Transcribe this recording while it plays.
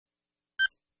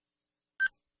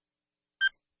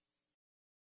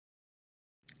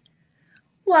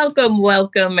Welcome,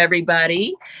 welcome,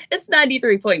 everybody. It's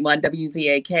 93.1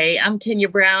 WZAK. I'm Kenya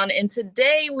Brown, and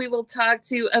today we will talk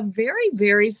to a very,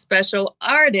 very special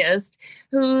artist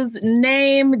whose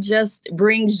name just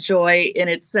brings joy in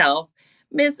itself,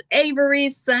 Miss Avery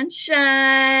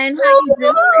Sunshine. How you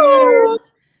Hello. doing?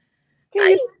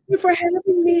 Thank you for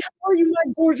having me. How are you,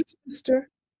 my gorgeous sister?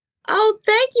 Oh,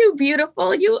 thank you,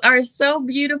 beautiful. You are so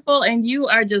beautiful, and you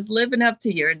are just living up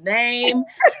to your name.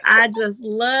 I just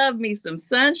love me some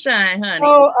sunshine, honey.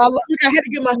 Oh, I had to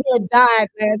get my hair dyed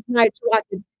last night so I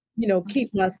could,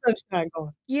 keep my sunshine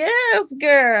going. Yes,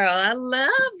 girl. I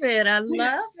love it. I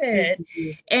love it.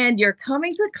 And you're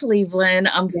coming to Cleveland.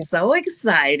 I'm so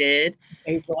excited.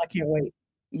 April, I can't wait.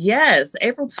 Yes,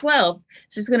 April 12th.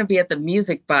 She's going to be at the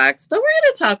Music Box, but we're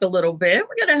going to talk a little bit.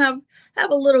 We're going to have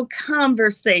a little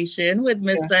conversation with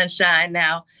Miss Sunshine.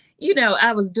 Now,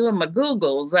 I was doing my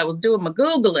Googles. I was doing my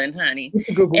Googling, honey.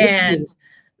 And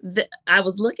I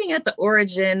was looking at the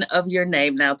origin of your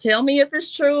name. Now, tell me if it's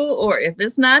true or if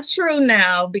it's not true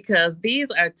now, because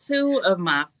these are two of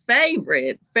my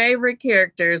favorite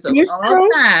characters of all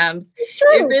times.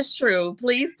 If it's true,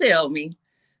 please tell me.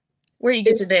 Where you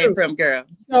get your name from, girl?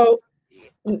 So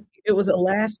it was a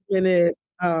last minute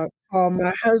call.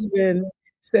 My husband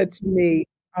said to me,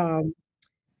 I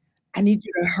need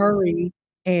you to hurry.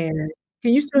 And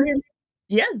can you still hear me?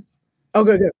 Yes. Oh,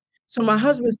 good. So my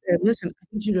husband said, listen, I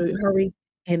need you to hurry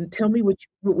and tell me what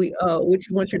you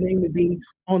want your name to be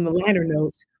on the liner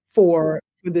notes for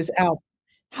this album.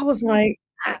 I was like,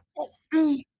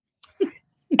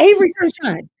 Avery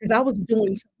Sunshine, because I was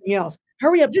doing something else.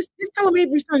 Hurry up, just tell him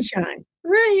Avery Sunshine.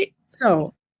 Right.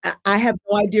 So I have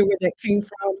no idea where that came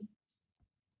from.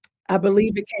 I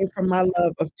believe it came from my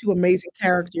love of two amazing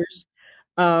characters,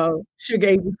 Sugar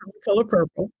Avery from The Color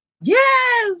Purple.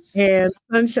 Yes. And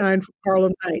Sunshine from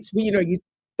Harlem Nights. Well, you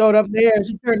throw it up there and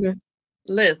she turned to.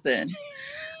 Listen,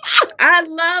 I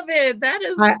love it. That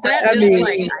is like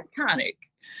iconic.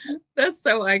 That's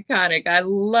so iconic. I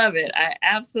love it. I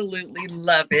absolutely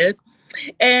love it.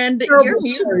 And your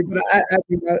music. Story,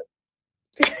 but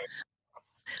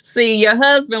See, your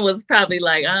husband was probably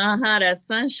like, that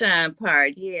sunshine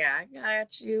part. Yeah, I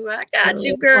got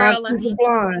you, girl.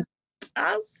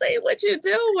 I'll see what you're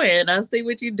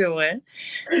doing.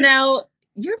 Now,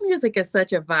 your music is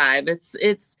such a vibe.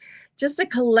 It's just a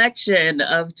collection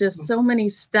of just so many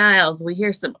styles. We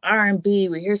hear some R&B,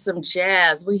 we hear some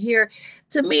jazz,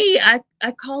 to me, I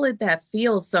call it that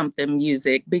feel something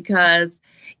music because,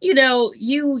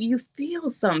 you feel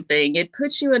something. It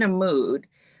puts you in a mood.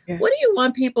 Yeah. What do you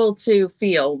want people to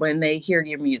feel when they hear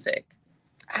your music?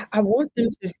 I want them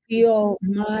to feel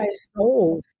my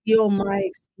soul, feel my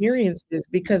experiences,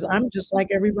 because I'm just like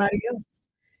everybody else.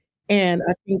 And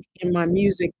I think in my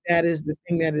music, that is the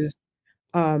thing that is,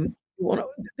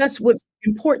 that's what's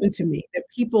important to me, that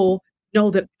people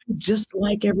know that I'm just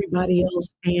like everybody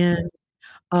else. And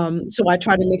so I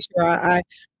try to make sure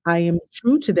I am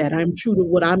true to that. I'm true to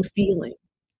what I'm feeling.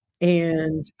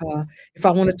 And if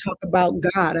I want to talk about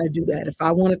God, I do that. If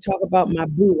I want to talk about my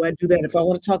boo, I do that. If I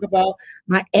want to talk about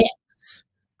my ex,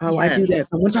 I do that. If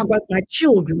I want to talk about my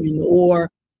children or,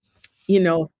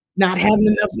 not having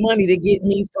enough money to get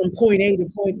me from point A to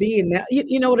point B. And that,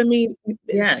 you know what I mean?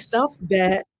 Yes. Stuff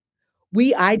that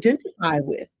we identify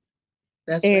with.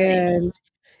 That's right.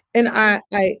 And I've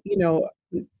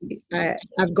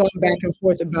gone back and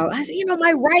forth about, I said,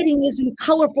 my writing isn't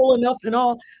colorful enough and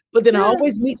all, but then I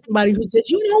always meet somebody who says,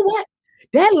 you know what,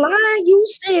 that line you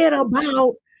said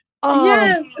about,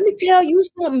 let me tell you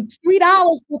something,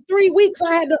 $3 for 3 weeks.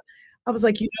 I was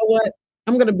like, you know what,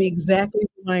 I'm going to be exactly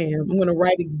who I am. I'm going to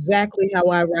write exactly how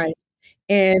I write.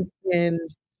 And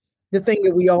the thing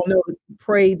that we all know,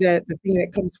 pray that the thing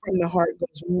that comes from the heart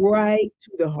goes right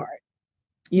to the heart,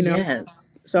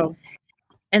 Yes. So.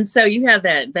 And so you have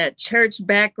that church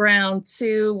background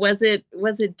too. Was it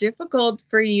difficult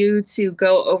for you to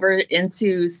go over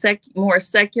into more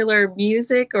secular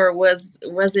music, or was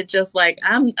it just like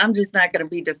I'm just not going to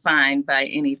be defined by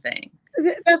anything?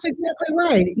 That's exactly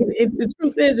right. The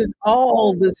truth is, it's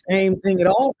all the same thing. It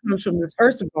all comes from this.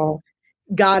 First of all,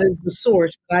 God is the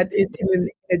source. But in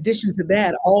addition to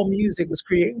that, all music was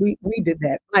created. We did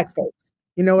that, Black folks.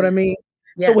 You know what I mean?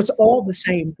 Yes. So it's all the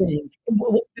same thing.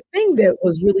 The thing that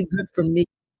was really good for me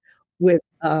with,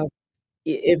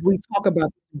 if we talk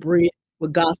about the bridge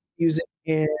with gospel music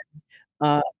and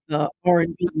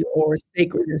R&B or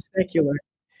sacred and secular,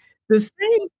 the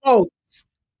same folks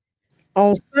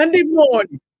on Sunday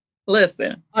morning,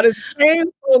 listen, are the same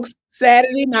folks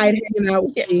Saturday night hanging out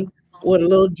with me with a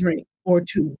little drink or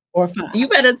 2 or 5. You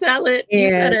better tell it.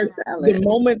 And the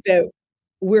moment that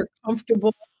we're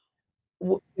comfortable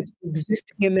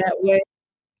existing in that way.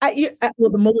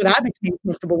 Well, the moment I became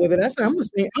comfortable with it, I said, I'm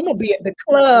gonna be at the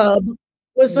club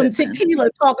with some tequila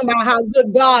talking about how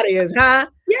good God is, huh?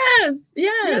 Yes,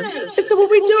 yes. And so what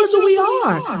we do is what we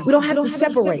are. We don't have to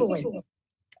separate.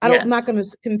 I'm not going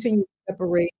to continue to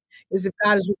separate. Is if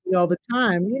God is with me all the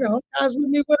time, God's with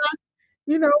me when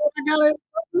when I gotta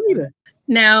lead her.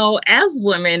 Now, as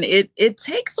women, it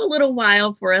takes a little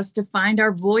while for us to find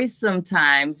our voice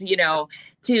sometimes,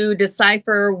 to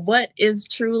decipher what is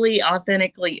truly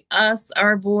authentically us,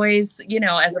 our voice,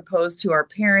 as opposed to our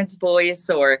parents' voice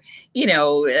or,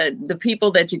 the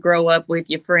people that you grow up with,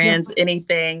 your friends,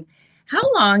 anything. How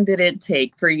long did it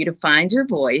take for you to find your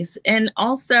voice? And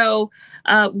also,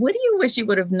 what do you wish you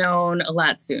would have known a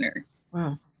lot sooner?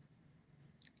 Wow.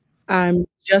 I'm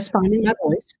just finding my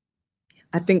voice.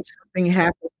 I think something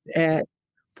happens at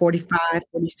 45,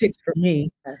 46 for me.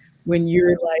 Yes. When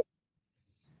you're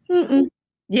like,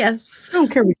 yes. I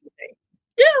don't care what you think.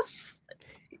 Yes.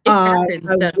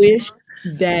 I wish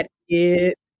that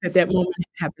that moment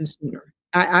happened sooner.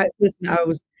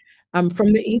 Listen, I'm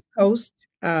from the East Coast,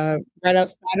 right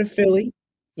outside of Philly.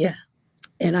 Yeah.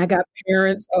 And I got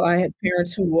parents. I had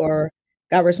parents who were,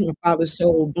 God rest my father's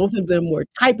soul, both of them were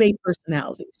type A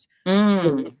personalities.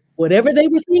 So whatever they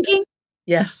were thinking,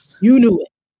 yes, you knew it.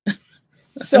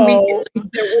 So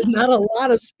there was not a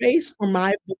lot of space for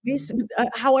my voice.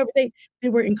 However, they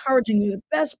were encouraging me, the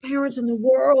best parents in the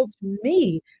world to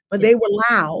me, but they were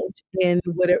loud and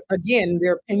whatever. Again,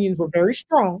 their opinions were very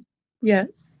strong.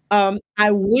 Yes.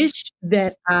 I wish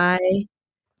that I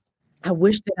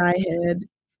had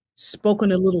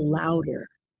spoken a little louder,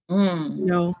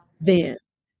 then.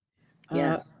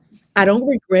 Yes. I don't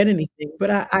regret anything, but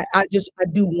I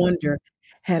do wonder,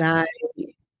 had I,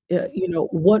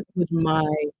 what would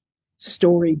my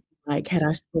story be like had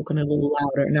I spoken a little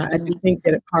louder? And I do think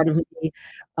that a part of me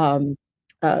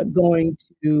going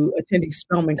to attending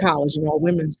Spelman College,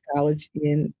 women's college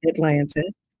in Atlanta,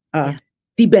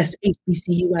 the best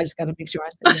HBCU. I just got to make sure I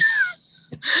say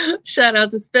that. Shout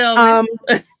out to Spelman.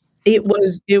 It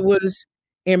was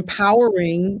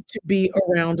empowering to be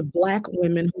around Black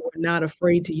women who were not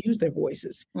afraid to use their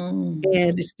voices. And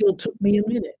it still took me a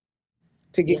minute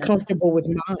to get comfortable with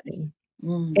mine.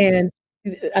 And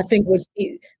I think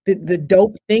the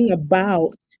dope thing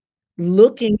about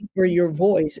looking for your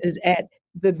voice is at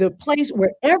the place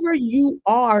wherever you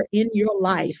are in your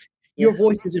life, your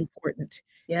voice is important.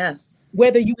 Yes.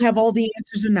 Whether you have all the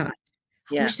answers or not.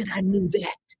 I wish that I knew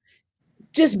that.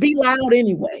 Just be loud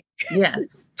anyway.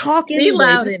 Yes. Talk be anyway.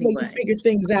 loud This anyway. way you figure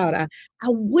things out. I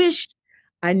wish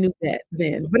I knew that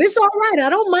then, but it's all right. I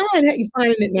don't mind you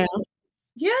finding it now.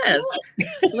 Yes.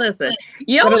 Listen,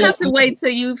 you don't have to wait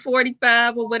till you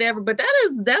 45 or whatever, but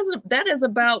that is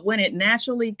about when it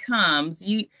naturally comes.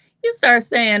 You start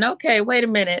saying, okay, wait a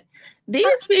minute.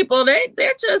 These people,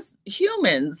 they're just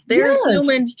humans. They're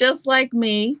humans just like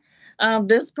me.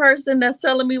 This person that's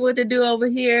telling me what to do over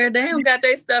here, they don't got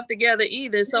their stuff together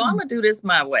either. So I'm gonna do this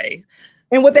my way.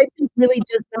 And what they think really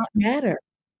does not matter.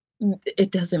 It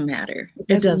doesn't matter.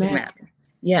 It doesn't matter.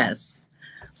 Yes.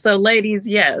 So ladies,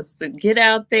 yes, get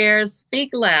out there, speak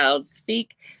loud,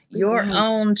 speak your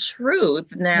own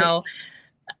truth. Now,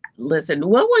 listen,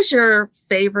 what was your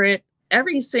favorite?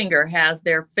 Every singer has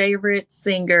their favorite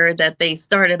singer that they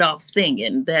started off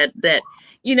singing that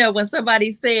when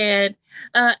somebody said,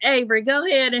 Avery, go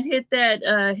ahead and hit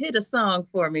a song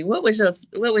for me. What was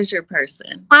your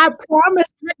person? I promise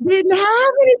I didn't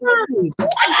have anybody.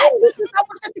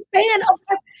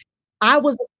 I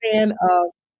was a fan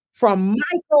of from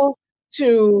Michael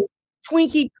to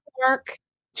Twinkie Clark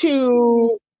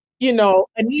to,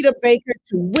 Anita Baker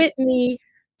to Whitney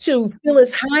to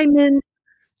Phyllis Hyman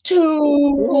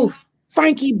to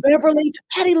Frankie Beverly to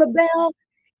Patti LaBelle.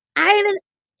 I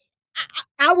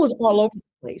was all over the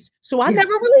place. So I never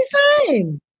really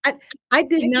sang. I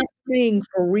did not sing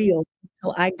for real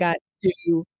until I got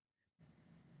to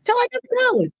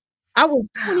college. I was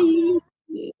 20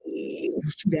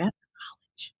 after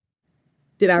college.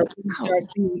 Did I really start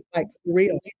singing like for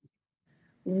real?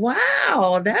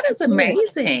 Wow, that is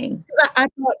amazing. I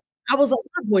thought, I was like,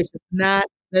 my voice is not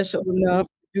special enough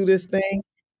to do this thing.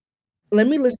 Let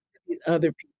me listen to these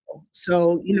other people.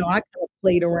 So, I kind of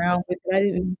played around with it. I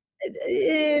didn't.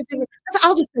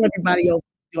 I'll just tell everybody else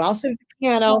to do. I'll sing the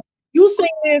piano. You sing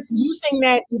this. You sing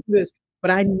that. You do this.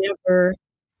 But I never,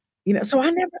 so I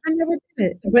never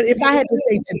did it. But if I had to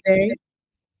say today,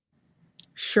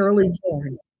 Shirley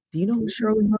Horn. Do you know who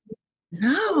Shirley Horn is?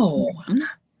 No, I'm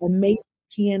not. Amazing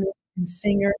pianist and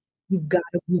singer. You've got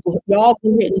to Google. Y'all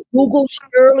go ahead and Google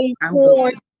Shirley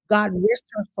Horn. God rest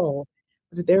her soul.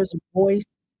 But there's a voice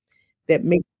that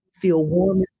makes you feel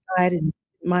warm inside, and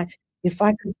if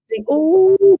I could sing,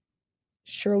 oh,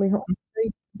 Shirley Holmes,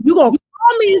 you gonna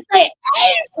call me and say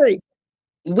Avery?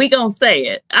 We gonna say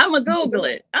it. I'm gonna Google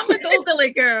it. I'm gonna Google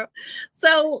it, girl.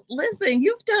 So listen,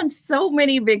 you've done so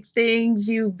many big things.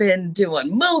 You've been doing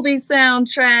movie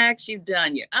soundtracks. You've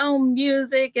done your own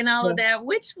music and all of that.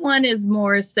 Which one is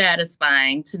more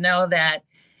satisfying to know that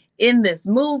in this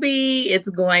movie, it's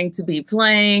going to be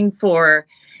playing for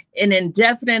an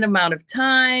indefinite amount of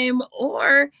time?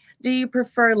 Or do you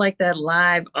prefer like that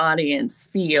live audience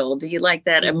feel? Do you like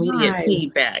that immediate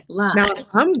feedback live? Now,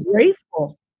 I'm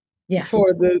grateful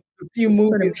for the few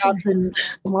movies I've been,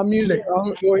 my music,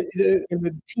 or in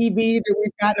the TV that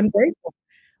we've got. I'm grateful.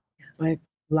 But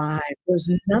live, there's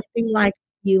nothing like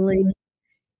feeling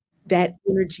that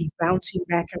energy bouncing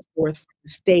back and forth from the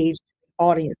stage to the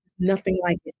audience. Nothing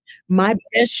like it. My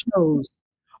best shows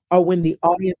are when the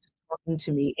audience is talking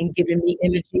to me and giving me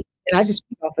energy, and I just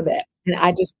feed off of that. And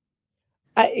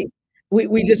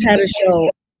we just had a show.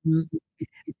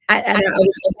 I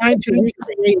was trying to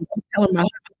recreate, telling my husband,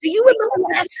 do you remember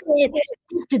what I said?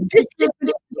 This. He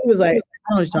was like, I don't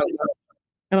know what you're talking about.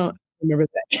 I don't remember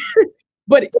that.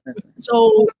 But it was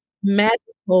so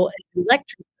magical and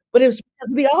electric. But it was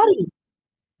because of the audience.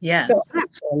 Yes. So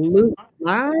absolutely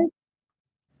live.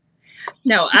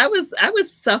 No, I was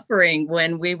suffering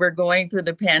when we were going through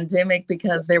the pandemic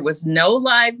because there was no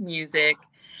live music.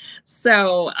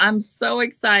 So I'm so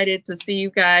excited to see you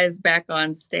guys back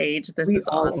on stage. This is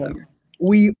awesome.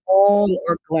 We all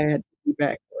are glad to be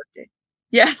back working.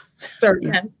 Yes.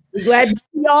 Certainly. Yes. We're glad to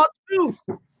see y'all too.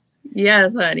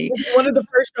 Yes, honey. This is one of the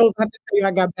first shows I have to tell you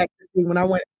I got back to see when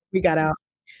we got out.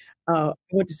 I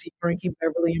went to see Frankie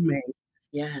Beverly and Maze.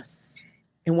 Yes.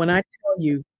 And when I tell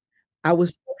you, I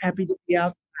was so happy to be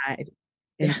outside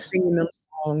and singing them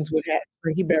songs with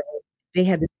Frankie Beverly. They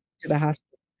had to take to the hospital.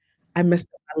 I messed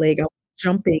up my leg. I was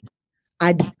jumping.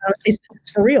 It's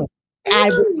for real. I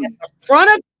was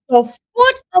at the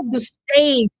foot of the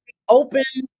stage, open,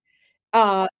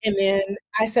 and then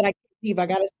I said, I can't leave. I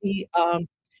got to see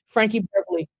Frankie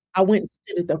Beverly. I went and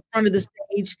stood at the front of the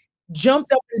stage,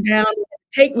 jumped up and down,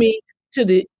 take me to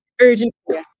the urgent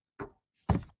care.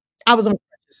 I was on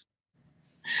crutches.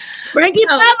 Frankie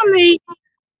Beverly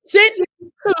sent me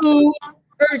to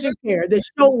urgent care. The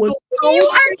show was so You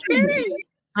are kidding.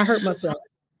 I hurt myself.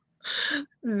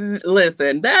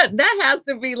 Listen, that has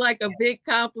to be like a big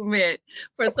compliment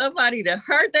for somebody to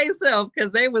hurt themselves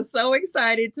because they were so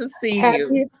excited to see you.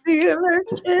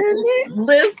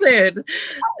 Listen,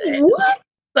 what?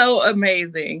 So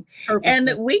amazing.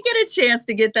 And we get a chance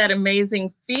to get that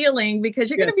amazing feeling because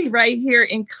you're going to be right here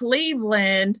in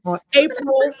Cleveland on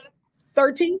April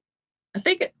 13th. I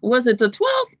think was it the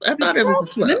 12th? I thought it was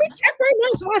the 12th. Let me check right now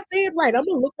so I say it right. I'm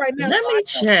gonna look right now. Let me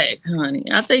check, honey.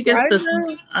 I think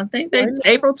it's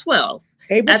April 12th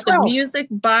at the Music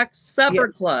Box Supper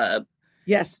Club.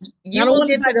 Yes. You will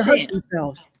get the chance.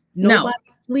 Themselves. Nobody,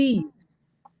 please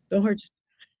don't hurt yourself.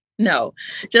 No,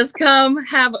 just come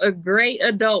have a great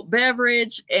adult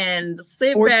beverage and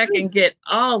sit back and get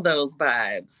all those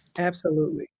vibes.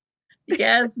 Absolutely.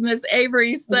 Yes, Miss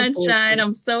Avery Sunshine.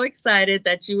 I'm so excited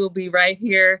that you will be right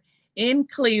here in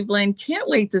Cleveland. Can't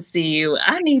wait to see you.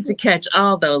 I need to catch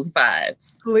all those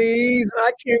vibes. Please,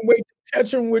 I can't wait to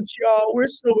catch them with y'all. We're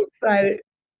so excited.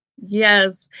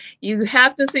 Yes, you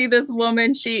have to see this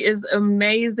woman. She is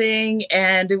amazing.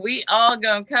 And we all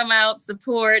gonna come out,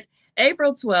 support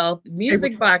April 12th,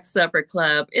 Music Box Supper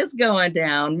Club is going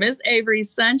down. Miss Avery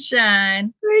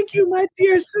Sunshine. Thank you, my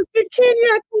dear sister Kenya.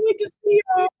 I can't wait to see you.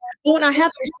 Oh, and I have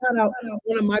to shout out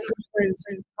one of my good friends,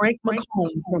 Frank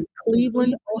McComb from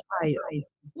Cleveland, Ohio.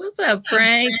 What's up,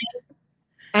 Frank?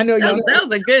 I know y'all. That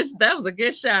was a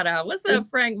good shout out. What's up,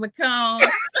 Frank McComb?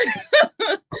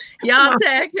 Y'all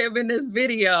tag him in this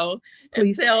video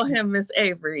and tell him Miss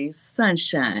Avery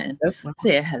Sunshine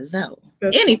said hello.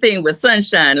 Anything with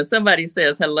sunshine, if somebody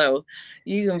says hello,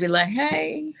 you're gonna be like,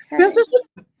 hey.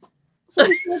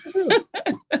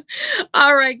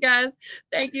 All right, guys.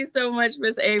 Thank you so much,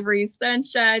 Miss Avery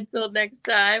Sunshine. Till next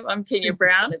time, I'm Kenya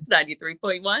Brown. It's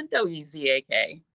 93.1 WZAK.